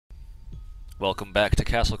Welcome back to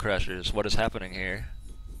Castle Crashers. What is happening here?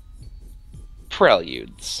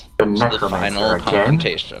 Preludes The to the Necromancer final again?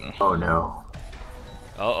 confrontation. Oh no.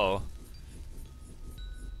 Uh-oh.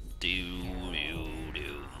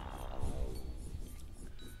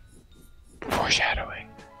 Foreshadowing.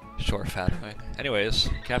 Foreshadowing. Anyways,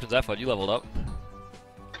 Captain Zaph, you leveled up.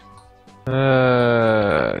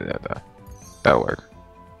 Yeah, that'll work.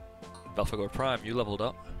 Belphegor Prime, you leveled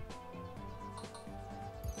up.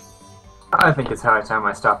 I think it's high time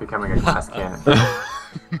I stop becoming a glass cannon.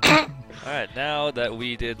 Alright, now that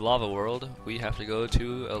we did Lava World, we have to go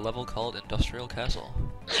to a level called Industrial Castle.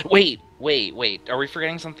 Wait. Are we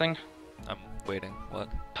forgetting something? I'm waiting. What?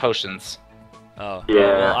 Potions. Oh. Yeah.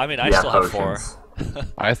 Well, I mean, I still have potions. 4.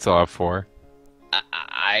 I still have 4.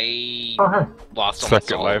 I Oh hey. lost almost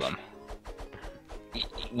Second all life. of them.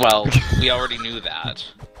 Well, we already knew that.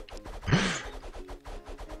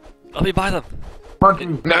 Let me buy them! Monkey!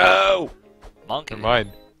 No! Monkey. Never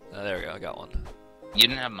mind. Oh, there we go, I got one. You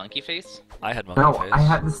didn't have monkey face I had monkey No,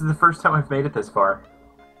 face. this is the first time I've made it this far.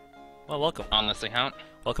 Well, welcome. on this account?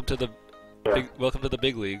 Welcome to the Yeah. welcome to the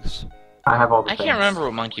big leagues. I have all the I things. can't remember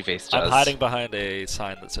what monkey face does. I'm hiding behind a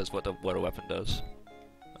sign that says what a weapon does.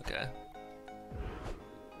 Okay.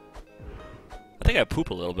 I think I poop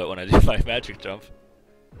a little bit when I do my magic jump.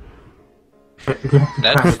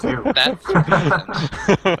 That's too. that's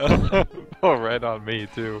decent. Oh, right on me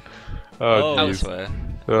too. Oh, Oh, this jeez. way.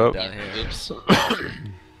 Oh. Down here. Oops.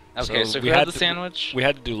 Okay, so we we had had the to- sandwich. We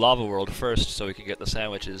had to do Lava World first so we can get the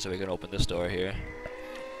sandwiches so we can open this door here.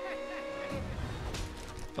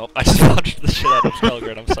 Oh, I just punched the shit out of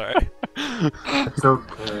Pelgrin, I'm sorry. It's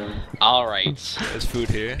okay. Alright. There's food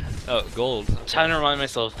here. Oh, gold. Time to remind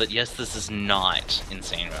myself that yes, this is not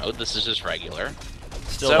insane mode. This is just regular.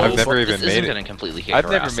 Still, So I've never even this made isn't it. gonna completely kick I've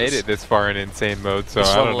our never asses. made it this far in insane mode, so this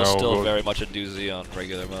I don't level is know. still Well, very much a doozy on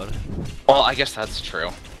regular mode. Well, I guess that's true.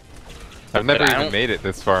 I've never but I even don't- made it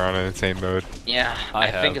this far on an insane mode. Yeah, I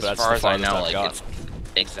I think have, as that's far the as I farthest know, I've like gotten. it's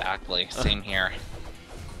exactly same here.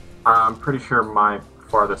 I'm pretty sure my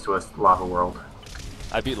farthest was Lava World.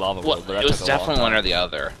 I beat Lava Well, World, but that it was took a long definitely one time. or the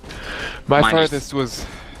other. My Mine is- farthest was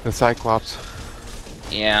the Cyclops.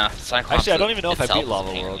 Yeah, Cyclops. Actually, I don't even know if I itself beat Lava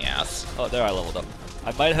is a pain in World. the ass. Oh, there I leveled up.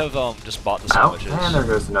 I might have just bought the Oh, sandwiches. and there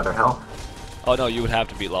goes another hell. Oh no, you would have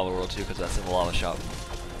to beat Lava World too, because that's in the lava shop.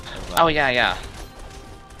 Never mind. Oh yeah.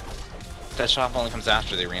 That shop only comes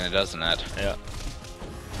after the arena, doesn't it? Yeah.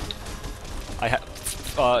 I have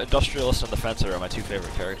Industrialist and the Fencer are my 2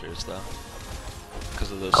 favorite characters, though,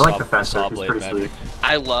 because of the I like the saw Fencer, he's blade pretty magic. sweet.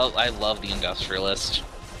 I love the Industrialist.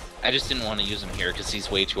 I just didn't want to use him here because he's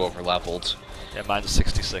way too over leveled. Yeah, mine's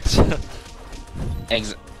 66.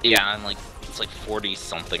 Yeah, I'm like it's like 40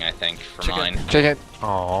 something I think for Chicken. mine. Chicken.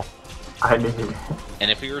 Aww. I need it.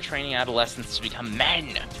 And if we were training adolescents to become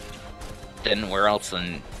men, then where else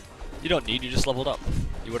than You don't need, you just leveled up.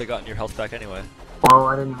 You would have gotten your health back anyway. Well,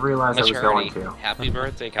 I didn't realize I was maturity? going to. Happy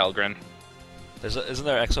birthday, Calgren. Isn't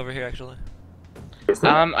there X over here actually? Is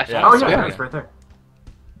there? I Yeah. found Oh some. yeah, it's right there.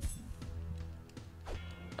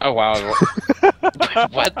 Oh wow.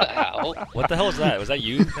 What the hell? What the hell is that? Was that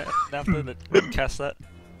you, Naphtha, that cast that?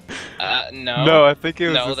 No. No, I think it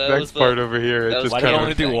was No, this that next was the- part over here. that It was just Why did you kind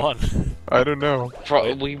only of. do thing. one? I don't know.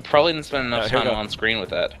 We probably didn't spend enough Here we time go. on screen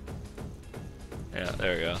with it. Yeah,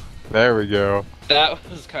 there we go. There we go. That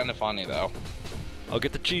was kind of funny though. I'll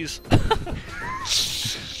get the cheese.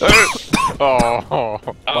 Oh.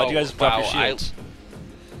 Why'd you guys drop your wow, shields?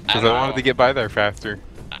 Because I wanted to get by there faster.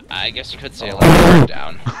 I guess you could say like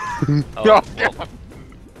down. Oh, No. well,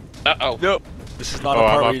 Uh-oh. Nope. this is not Oh, a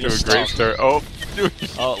part I'm where off you to a just great stop. start. Oh, dude.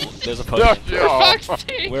 Oh, there's a No, potion. no. For fuck's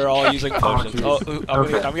sake. We're all using potions. jeez. Oh,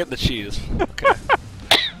 Okay. I'm getting the cheese. Okay.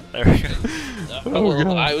 There we go. Oh,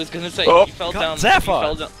 God. I was gonna say, Oh. if you fell God, down,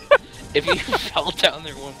 Zaph! if you fell down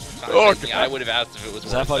there one more time, Oh, then God. I would have asked if it was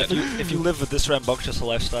Zaph, worth it. if you live with this rambunctious a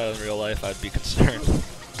lifestyle in real life, I'd be concerned.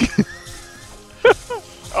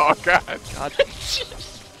 Oh, God. God.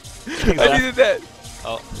 I needed that.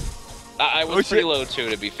 Oh, I was Oh, pretty shit. low too,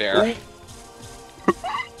 to be fair.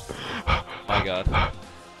 my God.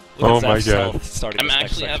 Oh Look at my Zaph's God. health starting I'm this next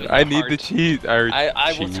actually section. having- I need the cheese. I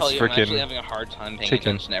will cheese, tell you, I'm actually frickin' having a hard time paying chicken.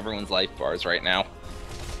 attention to everyone's life bars right now.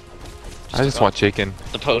 I just want chicken.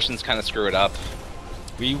 The potions kind of screw it up.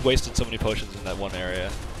 We wasted so many potions in that one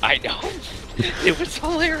area. I know. It was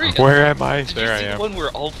hilarious. Where am I? Did There you I see the am. one where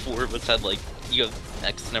all 4 of us had like, you have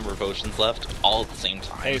X number of potions left, all at the same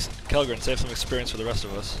time? Hey, Kelgren, save some experience for the rest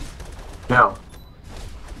of us. No.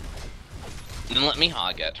 Then let me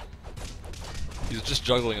hog it. He's just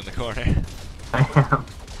juggling in the corner. I am.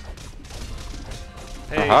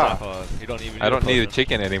 Hey, Aha. Zaph, you don't even. I don't need a potion.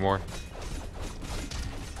 chicken anymore.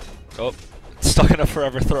 Oh, stuck in a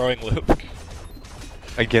forever throwing loop.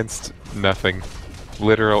 Against nothing.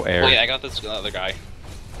 Literal air. Wait, I got this other guy.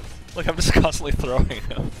 Like, I'm just constantly throwing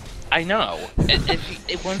him. I know.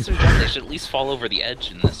 If once they're done, they should at least fall over the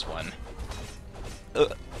edge in this one.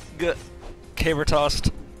 Caber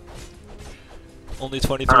tossed. Only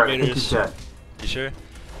 23 Alright, meters. jet. You sure?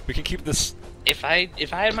 We can keep this. If I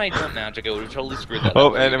had my jump magic, I would have totally screwed that up.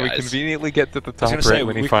 Oh, for and you then we guys. conveniently get to the I was top gonna right say,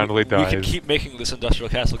 when he we finally can, We can dies. keep making this industrial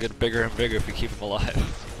castle get bigger and bigger if we keep him alive.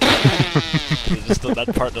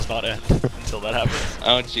 That part does not end until that happens.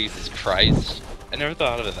 Oh, Jesus Christ. I never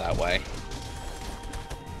thought of it that way.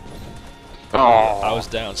 Oh, I was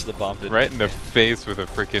down, so the bomb didn't. right in the face with a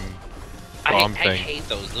freaking bomb I thing. hate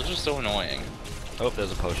those. Those are so annoying. Oh,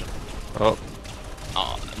 there's a potion. Oh,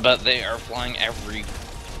 But they are flying every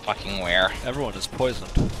fucking where. Everyone is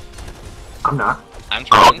poisoned. I'm not. I'm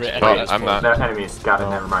trying to Right, do oh, this. I'm not. No enemies. Got it. Oh.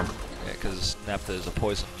 Never mind. Yeah, because Naphtha is a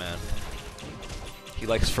poison man. He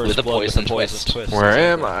likes first With a blood poison with a poison twist. twist. where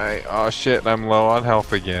am exactly. I? Oh shit, I'm low on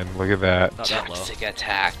health again. Look at that. Not that low. Toxic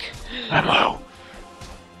attack. I'm low.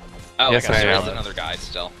 Oh, Yes, okay, I there am. is another guy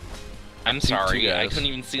still. I'm Two sorry, I guys. couldn't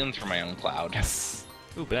even see him through my own cloud. Yes.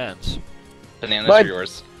 Ooh, bands. Bananas Mine. are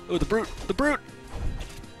yours. Ooh, the brute! The brute!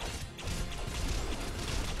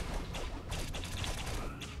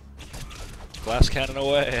 Glass cannon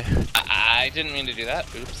away. I didn't mean to do that.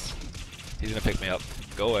 Oops. He's gonna pick me up.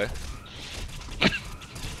 Go away.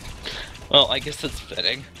 Well, I guess that's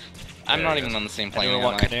fitting. I'm There not you even go. on the same plane. Anyone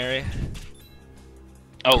am want I? canary?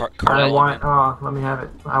 Oh, Car- I Element. want. Oh, let me have it.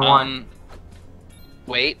 I want.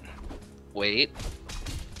 Wait.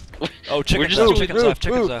 Oh, chicken We're just Zaph, doing- chicken Zaph,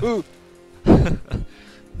 chicken Zaph. ooh.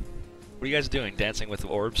 What are you guys doing? Dancing with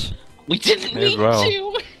orbs? We didn't May as mean well.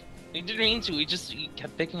 to. We didn't mean to. We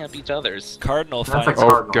kept picking up each other's. Cardinal That's finds like Oh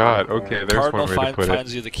Cardinal. god, okay, there's Cardinal one way to put it.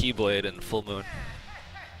 finds you the Keyblade in full moon.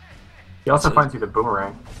 He also So- finds you the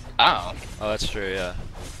boomerang. Oh. Oh, that's true. Yeah.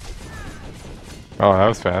 Oh, that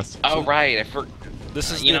was fast. Oh right. I forgot.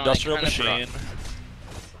 This is You the know, I industrial kinda forgot. machine.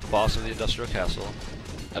 Boss of the industrial castle.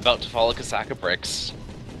 About to fall like a sack of bricks.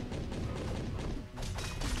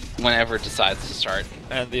 Whenever it decides to start.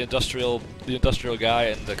 And the industrial guy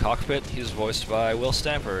in the cockpit, he's voiced by Will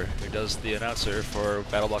Stamper, who does the announcer for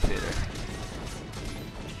Battleblock Theater.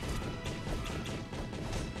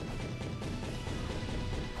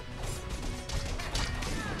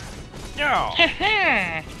 No.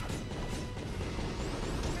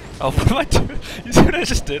 Oh, what am I doing? You see what I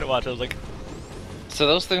just did? Watch, I was like, So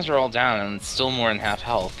those things are all down and it's still more than half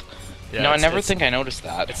health. yeah, no, I it's- never it's- think I noticed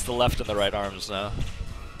that. It's the left and the right arms now.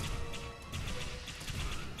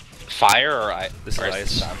 Fire or ice? This is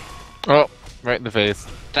ice. Oh, right in the face.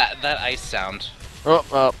 That ice sound.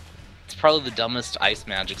 Oh. It's probably the dumbest ice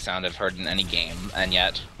magic sound I've heard in any game, and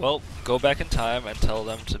yet. Well, go back in time and tell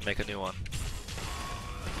them to make a new one.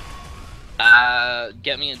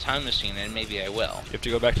 Get me a time machine and maybe I will. You have to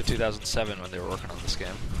go back to 2007 when they were working on this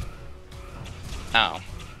game. Oh.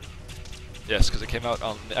 Yes, because it came out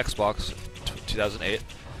on the Xbox 2008,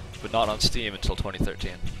 but not on Steam until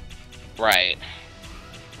 2013. Right.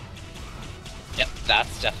 Yep,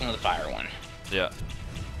 that's definitely the fire one. Yeah.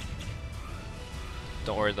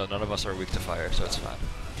 Don't worry though, none of us are weak to fire, so it's fine.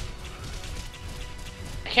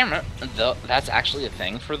 I can't remember. Though that's actually a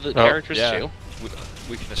thing for the Oh, characters yeah. too.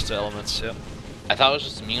 Weakness to elements, yep. I thought it was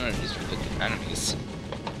just immunities for the enemies.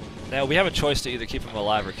 Now, we have a choice to either keep him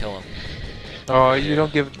alive or kill him. Oh, you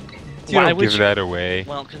don't give Why would give you- that away.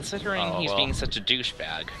 Well, considering Oh, he's well. being such a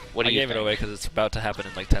douchebag, what do I you gave think? it away because it's about to happen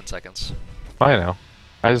in like 10 seconds. I know.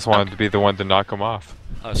 I just wanted to be the one to knock him off.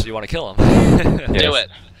 Oh, so you want to kill him? Do Yes. it.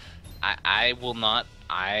 I will not.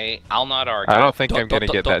 I'll not argue. I don't think Don't- I'm gonna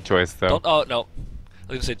don't- get don't- that choice though. Don't, oh, no.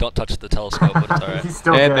 I was gonna say don't touch the telescope, but it's alright. He's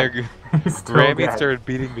still And dead. He's still Ramy dead. started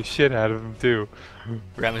beating the shit out of him too.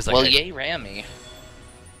 Ramy's like, Well, hey. yay, Ramy.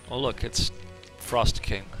 Oh look, it's Frost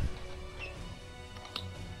King.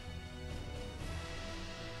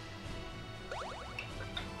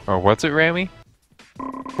 Oh, what's it, Ramy?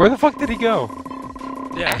 Where the fuck did he go?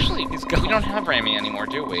 Yeah, Actually, he's gone. we don't have Ramy anymore,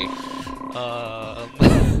 do we?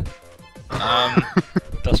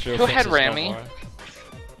 Industrial Go things ahead, is no Ramy. more.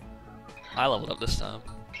 I leveled up this time.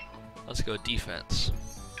 Let's go defense.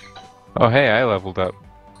 Oh, hey, I leveled up.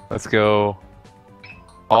 Let's go.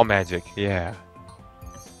 All magic, yeah.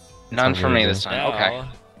 None for me amazing. this time. Now, Okay.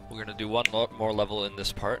 we're gonna do one more level in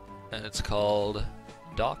this part, and it's called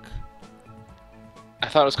Dock. I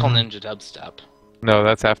thought it was called Ninja Dubstep. No,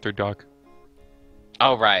 that's after Doc.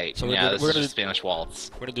 Oh right. So yeah, we're this gonna is do- just Spanish Waltz.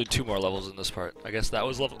 We're gonna do 2 more levels in this part. I guess that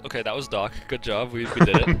was level. Okay, that was Dock. Good job. We did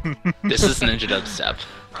it. This is Ninja Dubstep.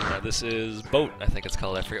 This is Boat. I think it's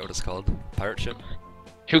called. I forget what it's called. Pirate ship.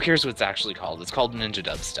 Who cares what it's actually called? It's called Ninja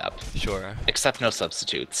Dubstep. Sure. Except no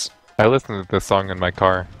substitutes. I listen to this song in my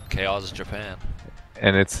car, Chaos Japan.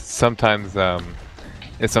 and it sometimes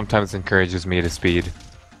encourages me to speed.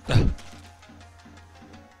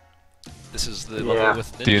 This is the Yeah. level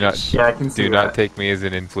with ninjas. Do not- Yeah, I can see Do that. not take me as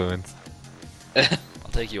an influence. I'll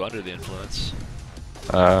take you under the influence.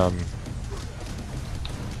 I'm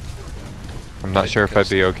not sure if I'd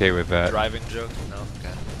be okay with that. Driving joke? No?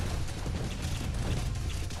 Okay.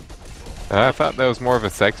 I thought that was more of a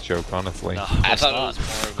sex joke, honestly. No, I it's thought not. it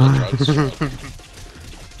was more of a drugs joke.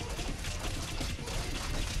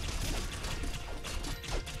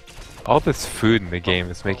 All this food in the game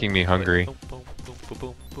is making me hungry.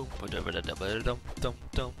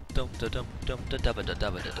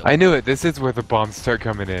 I knew it. This is where the bombs start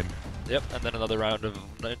coming in. Yep, and then another round of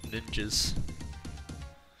ninjas.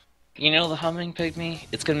 You know the humming pygmy?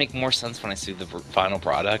 It's gonna make more sense when I see the final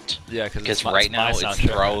product. Yeah, Because right now it's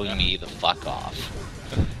throwing me the fuck off.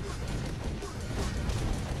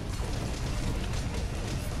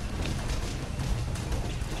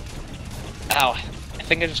 Ow, I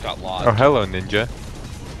think I just got lost. Oh, hello, ninja.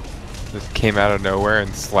 Just came out of nowhere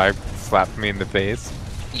and slapped me in the face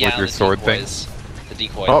Yeah, with your the sword thing. decoys. The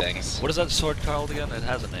decoy Oh. things. What is that sword called again? It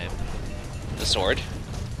has a name. The sword?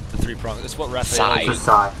 The three-pronged. It's what Raphael Sai. It's a uses.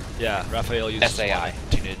 sigh. Yeah, Raphael uses SAI.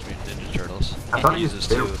 in Teenage Mutant Ninja Turtles. I And thought he he uses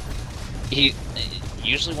used two. He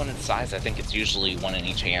usually when it's size, I think it's usually one in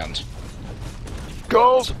each hand.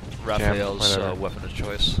 Go! It's Raphael's whatever. weapon of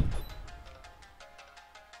choice.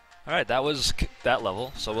 Alright, that was that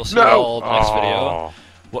level, so we'll see No! you all in the next video. Oh.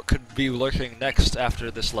 What could be lurking next after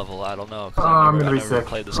this level? I don't know, Oh, because I'm I've gonna be never sick.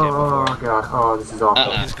 played this game Oh before. god. Oh, this is awful.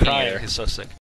 Uh-uh. He's Me crying, neither. he's so sick.